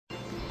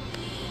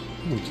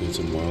Okay, it's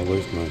a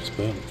wildlife max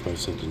bet, 5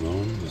 cent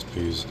denom. This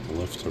pays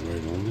left to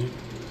right only.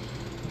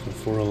 Got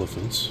 4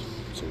 elephants.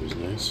 It's always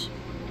nice.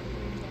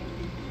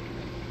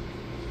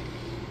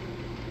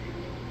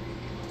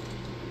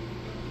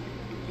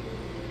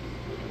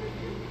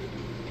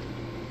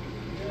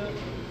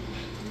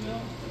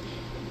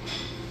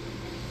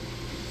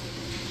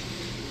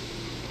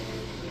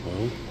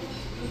 Well,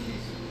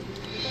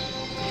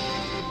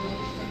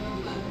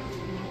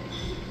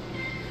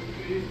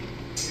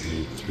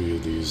 need 3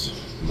 of these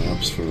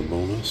maps for the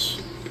bonus.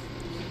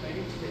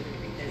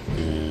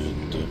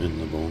 And in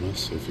the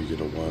bonus, if you get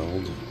a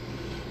wild,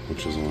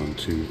 which is on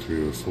 2,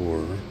 3, or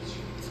 4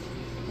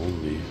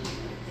 only,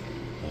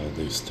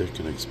 they stick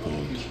and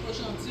expand.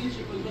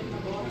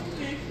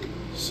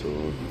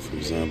 So, for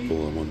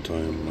example, at one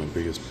time, my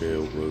biggest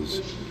payout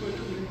was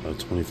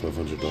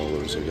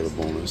 $2,500. I got a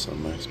bonus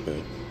on max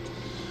bet.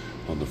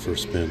 On the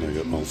first spin, I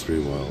got all 3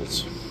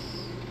 wilds.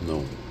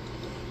 No,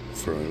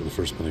 for the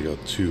first spin I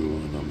got 2,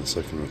 and on the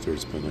second or third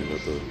spin I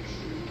got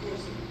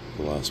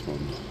the last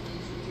one.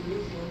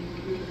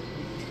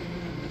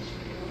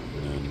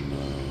 And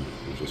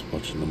I was just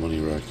watching the money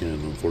rack in.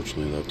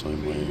 Unfortunately, that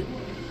time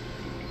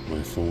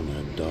my phone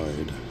had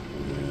died,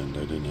 and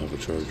I didn't have a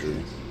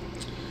charger,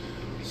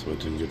 so I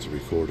didn't get to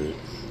record it.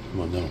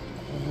 Come on now.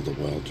 Oh, the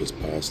wild just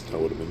passed. That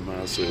would have been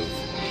massive.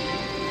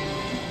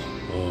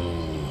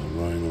 Oh,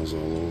 rhinos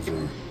all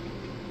over.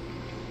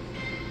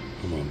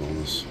 Come on,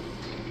 bonus.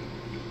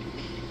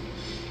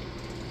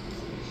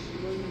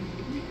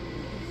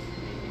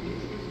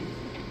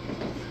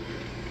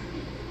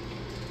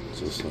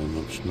 This,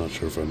 I'm not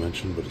sure if I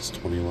mentioned, but it's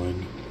 20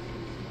 line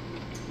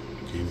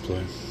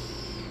gameplay.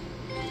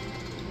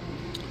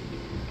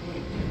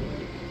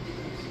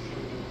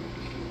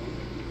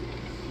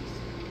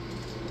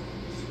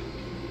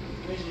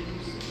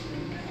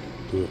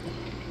 Do it.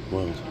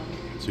 Wild.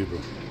 Zebra.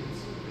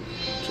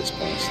 Just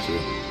passed too.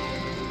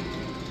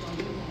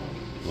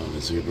 Line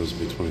of zebras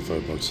will be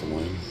 $25 a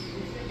line.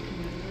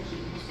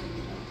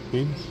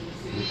 Queen?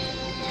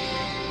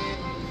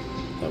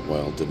 That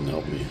wild didn't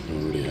help me. I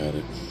already had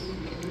it.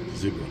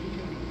 Zebra.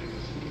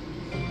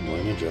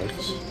 Line of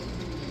jacks.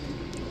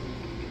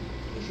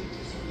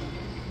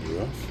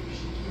 Giraffe.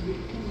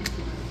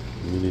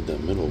 You need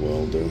that middle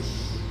wild there.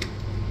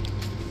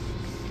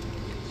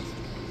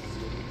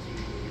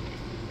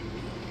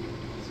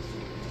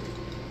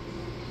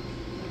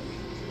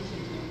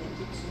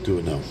 Do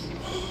it now.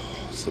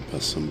 It's the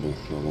best symbol,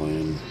 the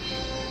lion.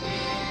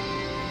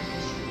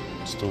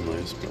 Still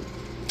nice, but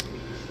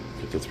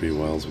get the 3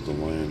 wilds with the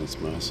lion, it's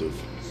massive.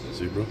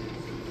 Zebra?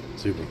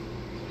 Zebra.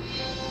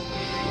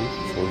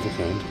 Oh, 4 of a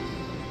kind.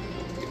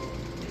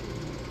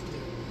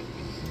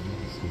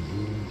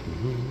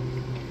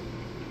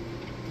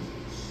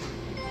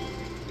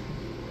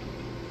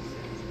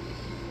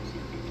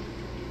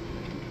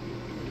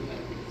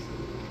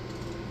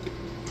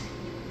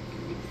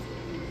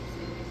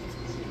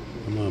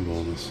 Come on,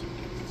 bonus.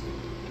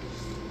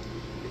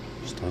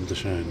 It's time to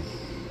shine.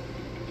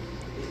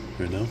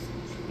 Right now?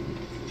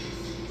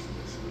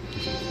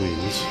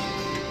 Queens.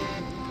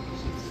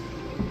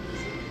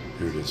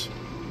 Here it is.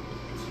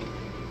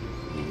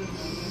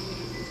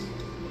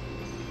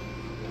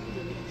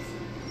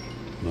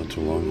 Not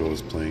too long ago I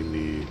was playing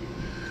the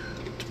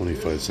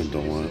 25 cent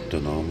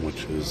denom,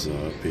 which is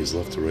pays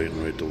left to right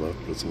and right to left,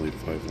 but it's only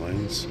 5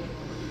 lines.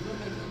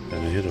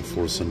 And I hit a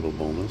 4 symbol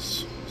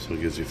bonus, so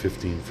it gives you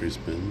 15 free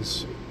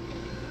spins.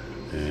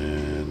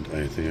 And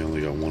I think I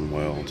only got 1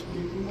 wild.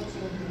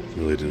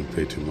 Really didn't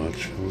pay too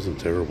much. It wasn't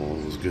terrible.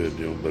 It was good,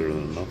 you know, better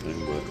than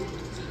nothing. But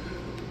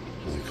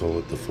I call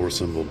it the 4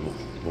 symbol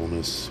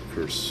bonus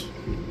curse.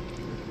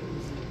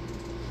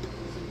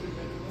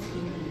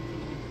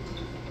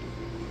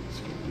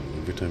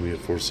 Every time you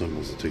get 4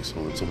 symbols, it takes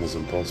on. It's almost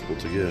impossible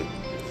to get.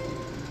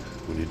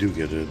 When you do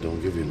get it, it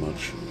don't give you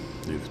much.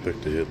 You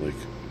expect to hit like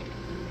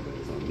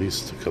at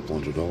least a couple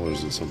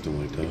 $100 and something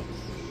like that.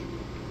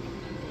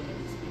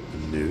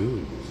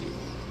 No.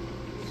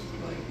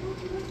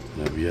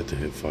 I've yet to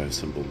hit 5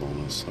 symbol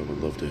bonus. I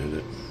would love to hit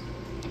it.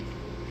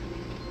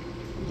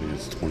 I think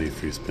it's 20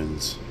 free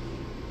spins.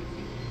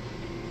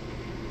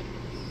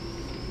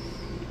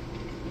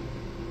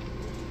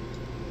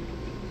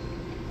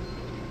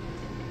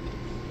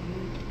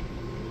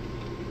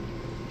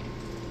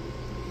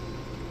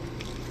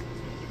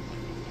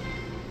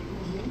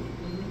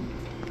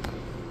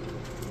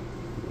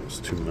 There's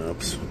 2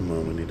 maps. Come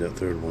on, we need that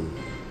 3rd one.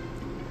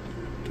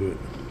 Do it.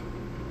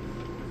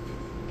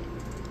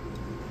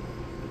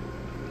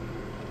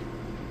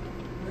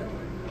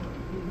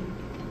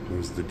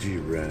 Where's the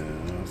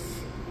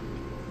giraffe?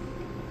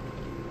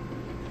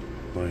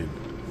 Fine.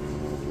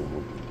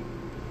 Oh.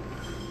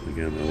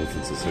 Again,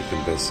 elephant's the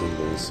 2nd best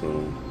symbol,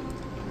 so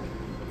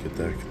get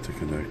that to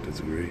connect.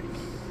 It's great.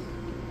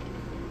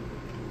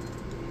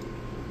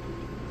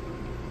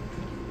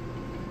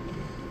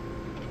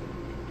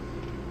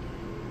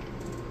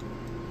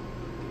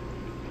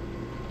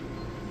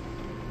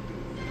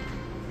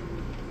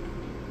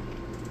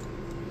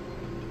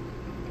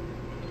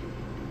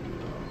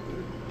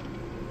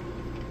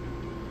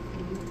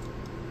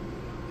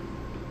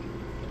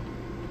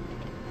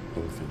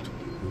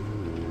 Oh,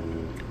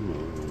 come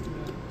on.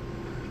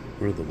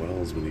 Where are the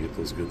wilds when you get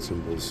those good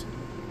symbols?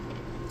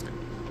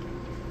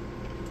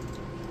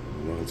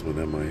 The wilds went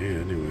MIA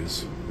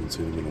anyways. Haven't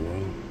seen them in a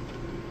while.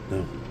 No.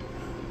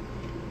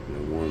 You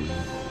got one.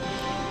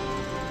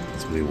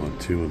 That's when you want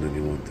two, and then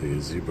you want the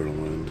zebra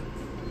land.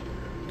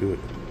 Do it.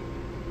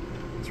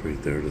 It's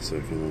right there, the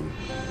second one.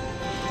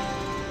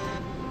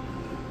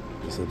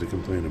 Just had to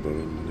complain about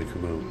it when they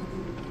come out.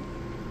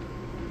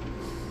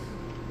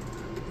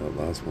 That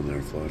last one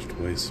there flashed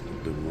twice,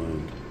 but didn't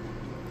land.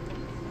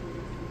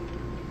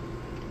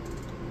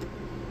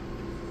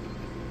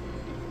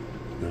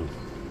 No.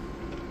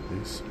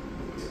 Nice.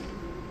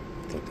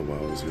 Thought the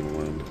wow was gonna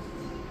land.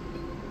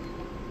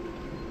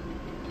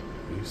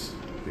 Peace.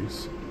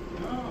 Peace.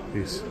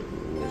 Peace.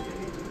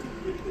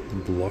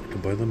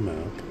 Blocked by the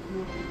map.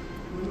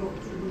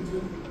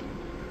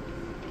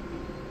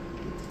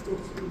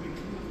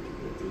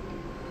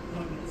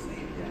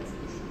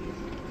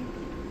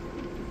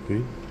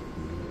 Okay.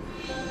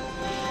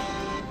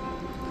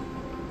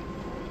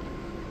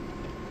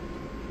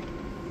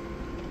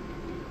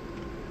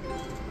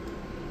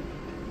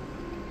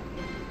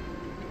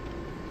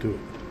 Do it.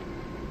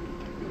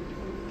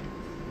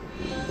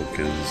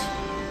 Bookends.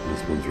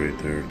 This one's right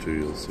there too,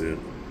 you'll see it.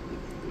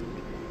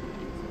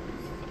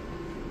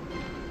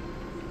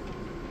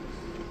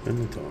 And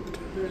the taunt.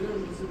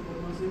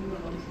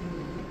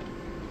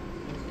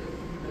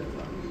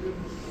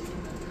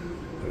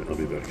 Alright, I'll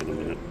be back in a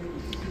minute.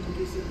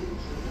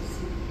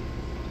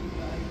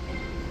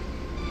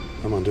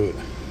 Come on, do it.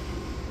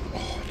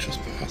 Oh, it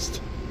just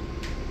passed.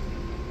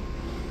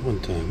 One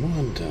time,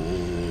 one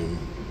time.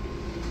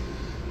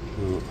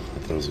 Oh, I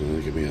thought it was going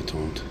to give me a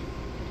taunt.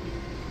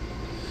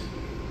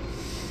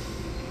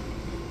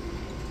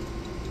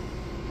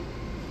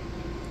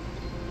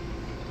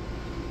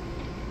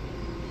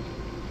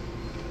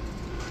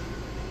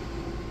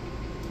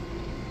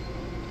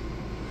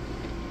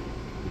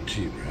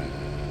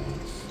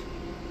 G-Brass.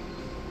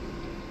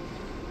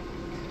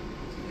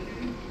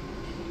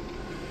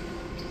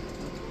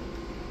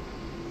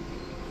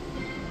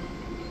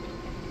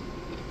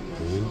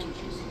 And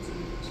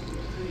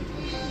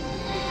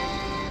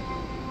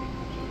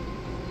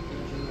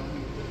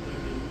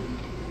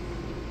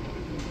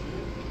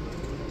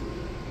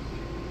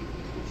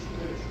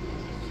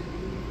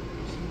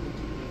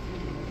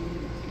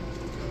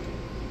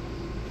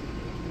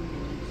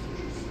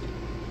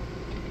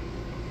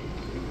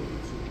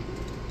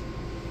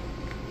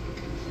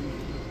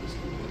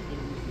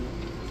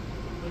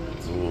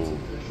oh,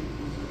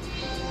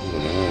 look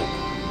at that.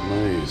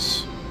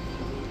 Nice.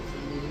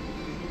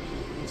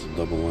 It's a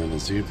double line of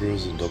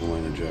zebras and double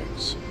line of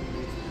jacks.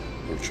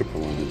 Or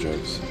triple line of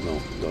jacks.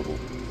 No, double.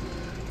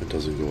 It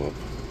doesn't go up.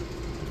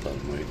 I thought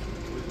it might.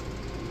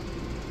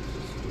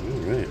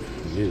 Alright,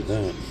 I needed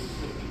that.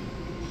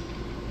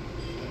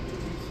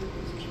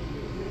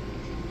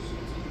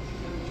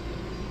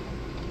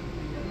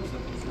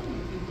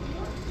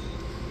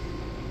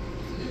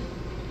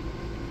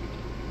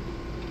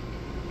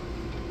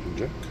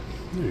 Jack.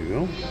 There you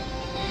go.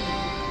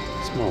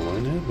 Small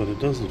line head, but it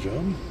does the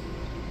job.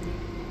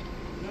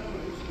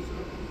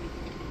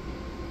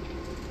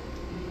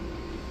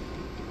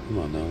 Come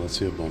on now, let's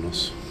see a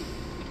bonus.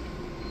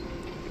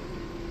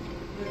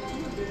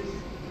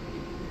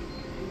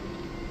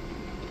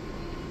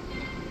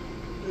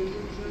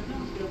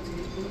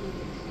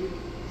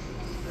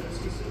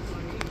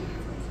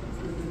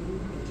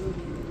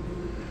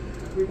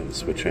 I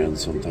switch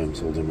hands sometimes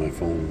holding my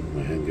phone,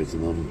 my hand gets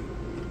numb.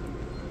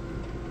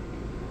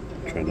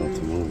 Try not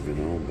to move, you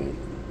know, but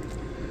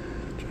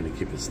trying to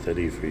keep it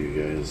steady for you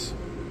guys.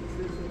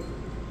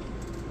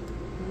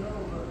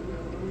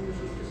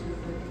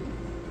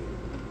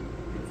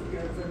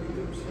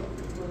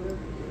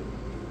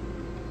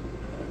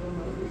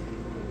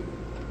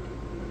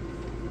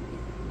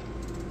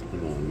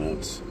 Come on,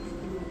 maps.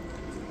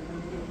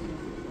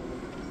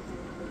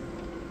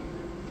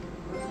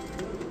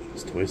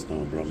 Just twice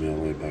now brought me all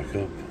the way back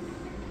up.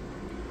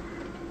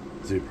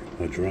 Zebra,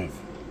 a giraffe.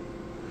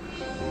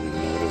 I don't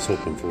even know what I was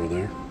hoping for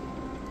there.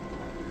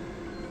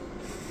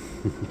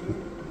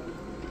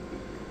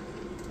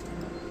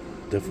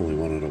 Definitely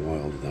wanted a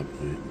wild at that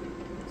point.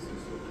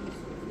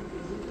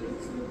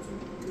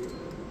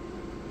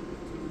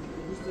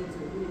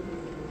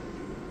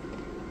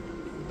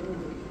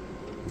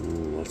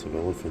 Ooh, lots of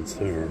elephants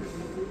there.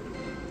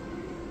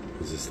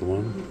 Is this the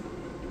one?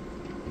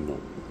 No.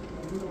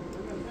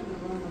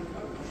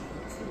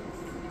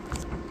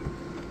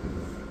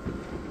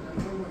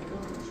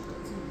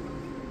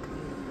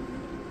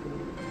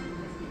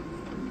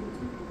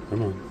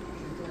 Come on.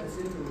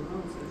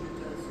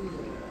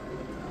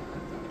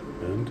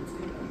 And?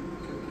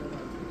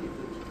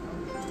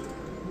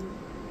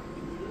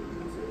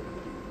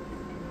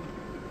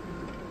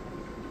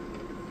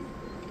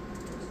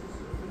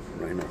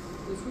 Rhino.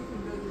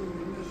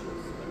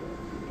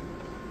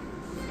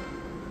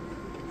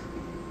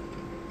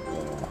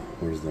 Oh,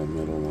 where's that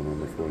middle one on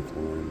the fourth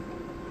line?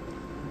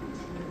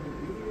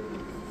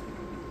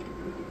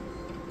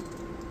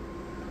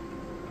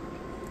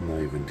 Not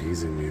even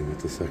teasing me with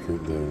the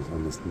second,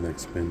 on this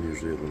next spin,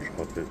 usually it'll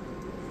drop it.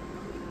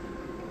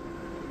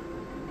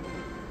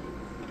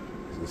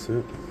 Is this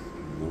it?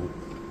 Nope.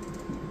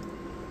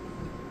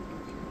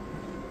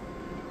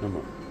 Come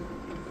on.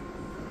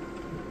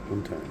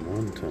 One time.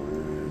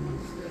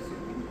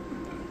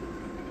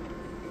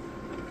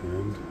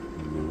 And,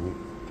 no.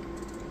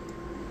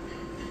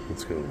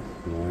 Let's go.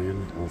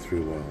 Lion, all three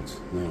wilds.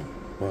 Now,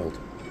 wild.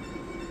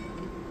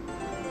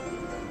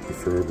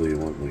 Preferably you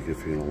want, like,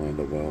 if you're going to land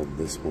a wild,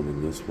 this one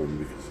and this one,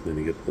 because then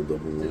you get the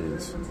double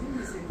lines.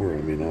 Or,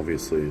 I mean,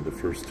 obviously, the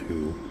first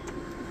two,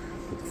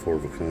 with the 4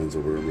 of a kinds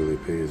are where it really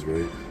pays,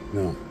 right?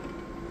 No.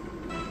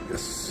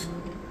 Yes.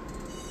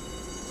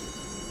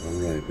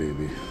 Alright,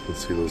 baby.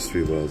 Let's see those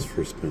 3 wilds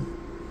first spin.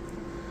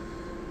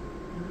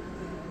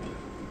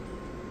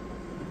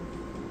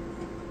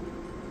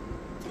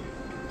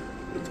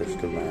 Touch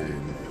the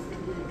lion.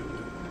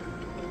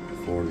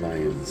 4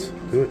 lions.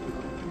 Do it.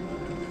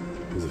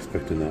 I was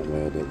expecting that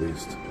wild at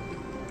least.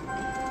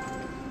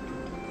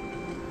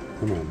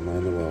 Come on,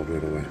 land the wild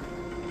right away.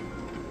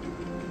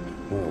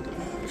 Wild.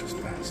 Oh,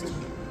 just passed.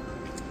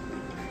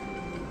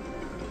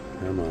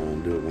 Come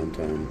on, do it one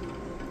time.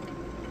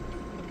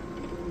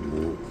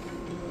 No.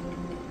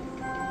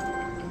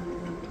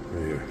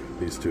 Right here.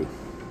 These 2.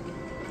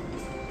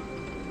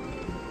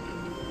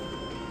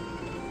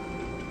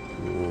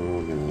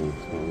 Oh no,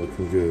 it's not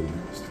looking good.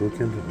 Still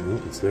can't.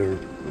 No, it's there.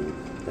 No,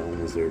 that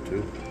one was there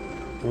too.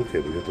 Okay,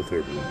 we got the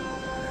 3rd one.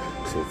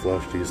 So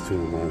flash these 2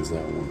 and lands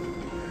that one.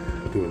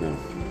 Do it now.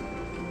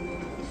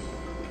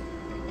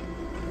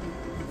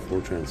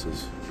 4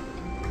 chances.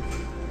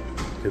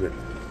 Get it.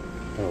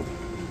 Oh.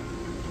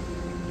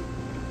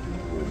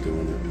 Not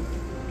doing it.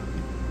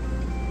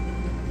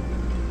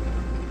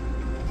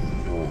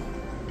 Oh,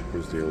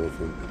 where's the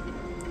elephant?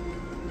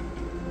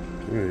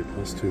 Alright,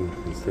 last 2.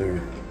 It's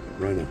there.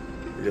 Rhino.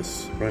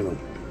 Yes, Rhino.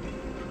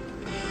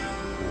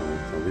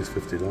 Oh, at least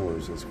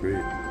 $50. That's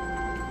great.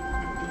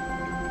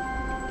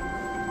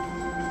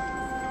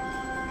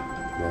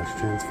 Last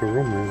chance for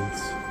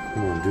romance.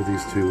 Come on, do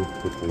these 2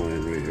 with the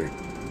lion right here.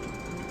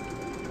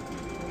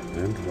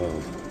 And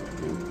wild.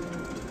 Nope.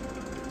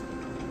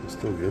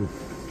 Still good.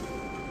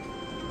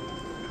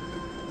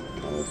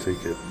 I'll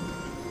take it.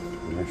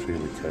 I'm actually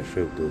going to cash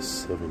out this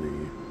 70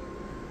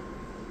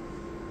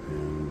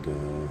 and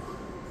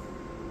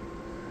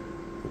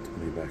put the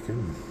money back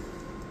in.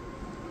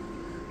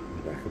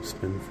 Backup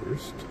spin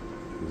first.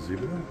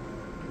 Zebra.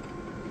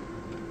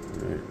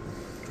 Alright.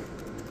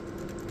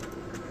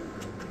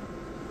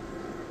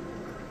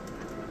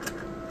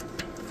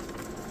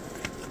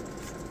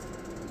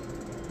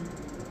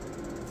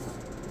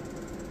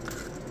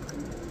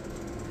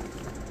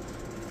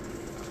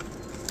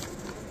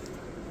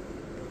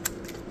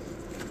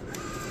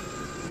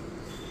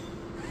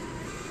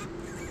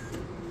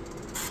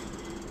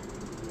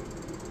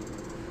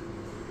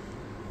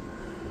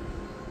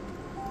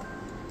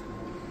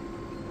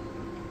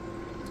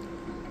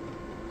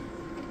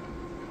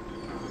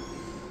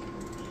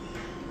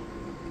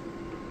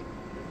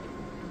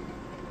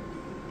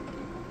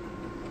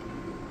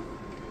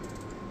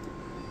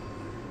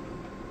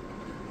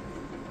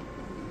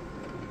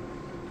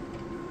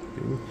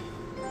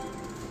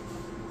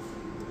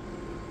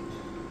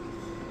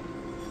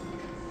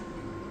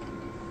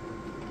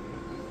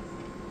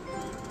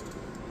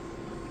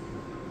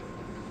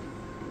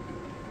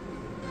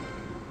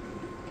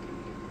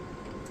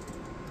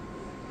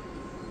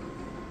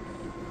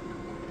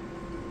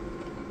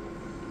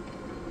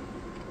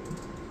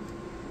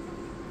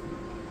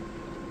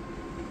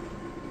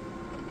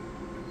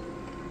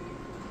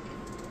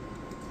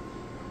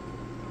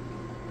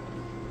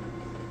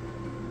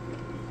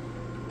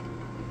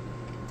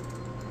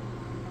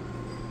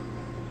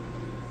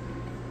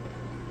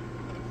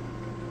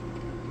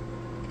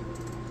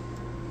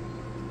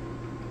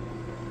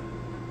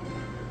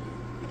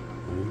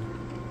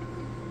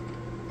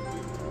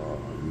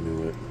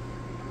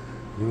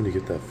 You know when you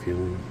get that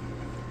feeling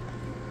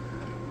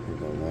that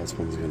the last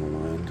one's gonna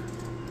land?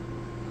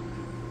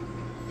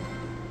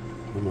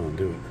 Come on,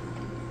 do it.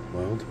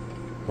 Wild?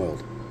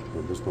 Wild.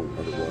 No, there's no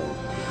other wild.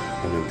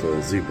 I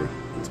meant zebra.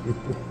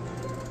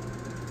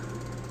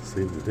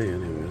 Saved the day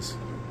anyways.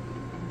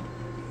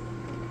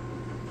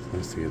 It's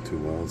nice to get 2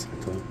 wilds, I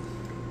thought.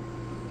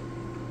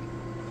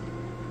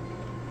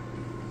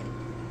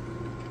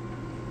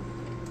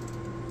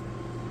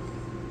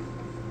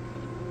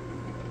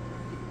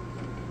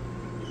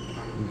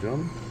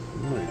 Jump?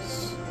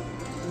 Nice.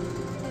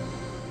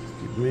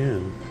 Keep me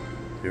in.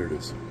 Here it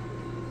is.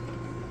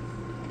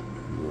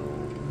 No.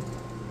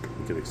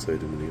 I get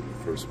excited when you get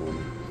the first one.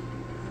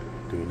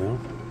 Do it now?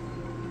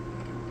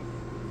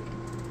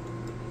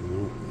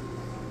 No.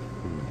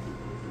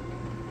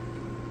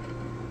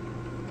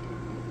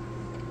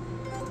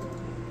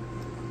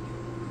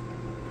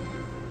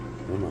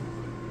 Come on.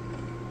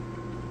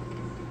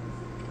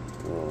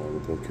 Oh,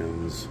 the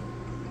bookends.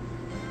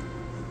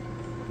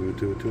 Do it,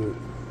 do it, do it.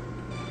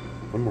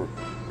 One more.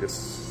 Yes.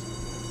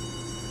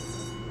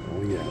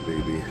 Oh yeah,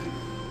 baby.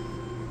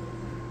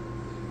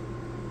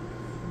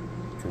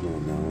 Come Come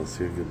on now, let's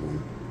see a good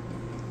one.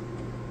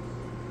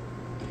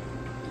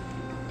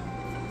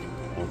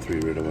 All three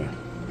right away.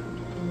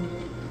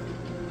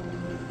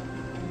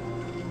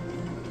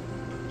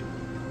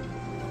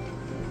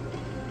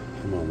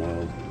 Come on,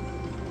 wild.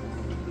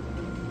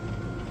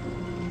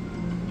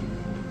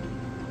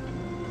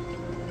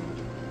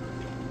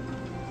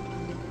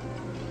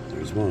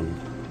 There's one.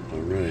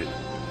 Alright.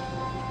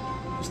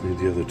 Just need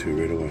the other two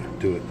right away.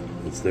 Do it.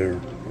 It's there.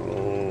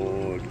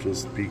 Oh, it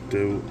just peeked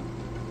out.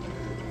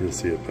 You'll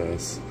see it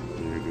pass.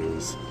 There it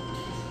goes.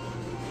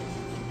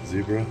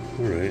 Zebra?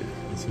 Alright.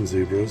 Some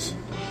zebras.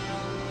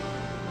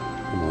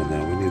 Come on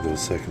now, we need those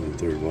second and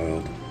third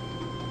wild.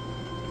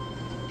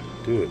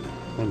 Do it.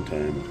 One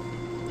time.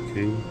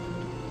 King.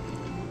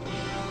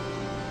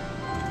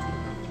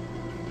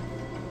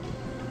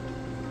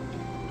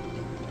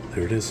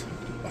 There it is.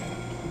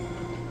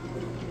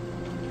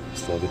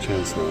 Still have a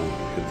chance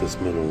now. Get this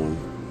middle one.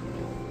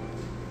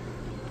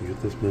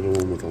 Get this middle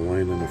one with a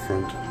line in the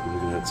front. You're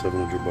looking at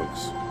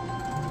 $700.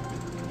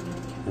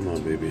 Come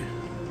on, baby.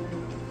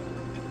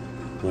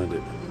 Land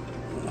it.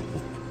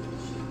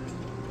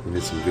 We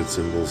need some good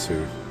symbols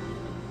here.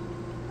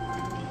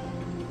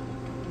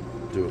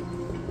 Do it.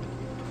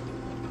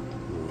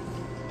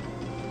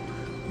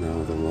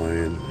 Now the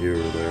lion here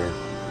or there.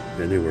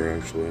 Anywhere,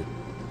 actually.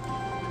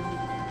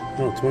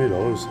 Oh,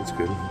 $20. That's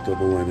good.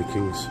 Double line of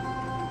kings.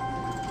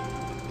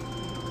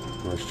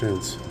 Last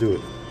chance. Do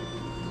it.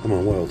 Come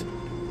on, wild.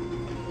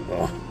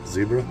 Oh,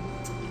 zebra.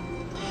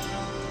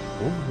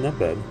 Oh, not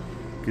bad.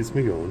 Keeps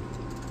me going.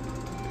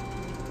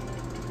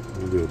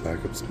 We'll do a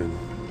backup spin.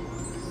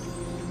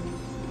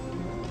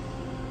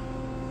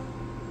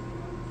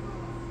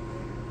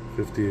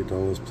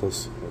 $58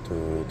 plus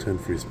 10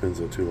 free spins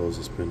at $2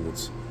 a spin.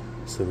 That's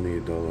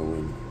 $78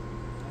 win.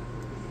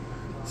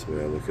 That's the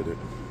way I look at it.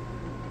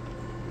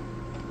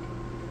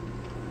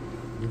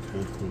 Okay,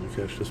 I'm gonna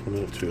cash this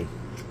one out too.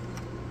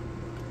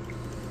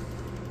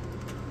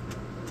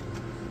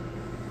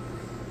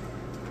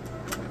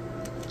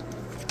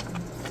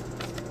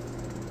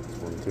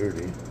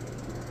 $130.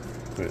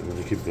 Alright, let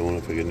me keep going.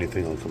 If I get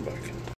anything, I'll come back.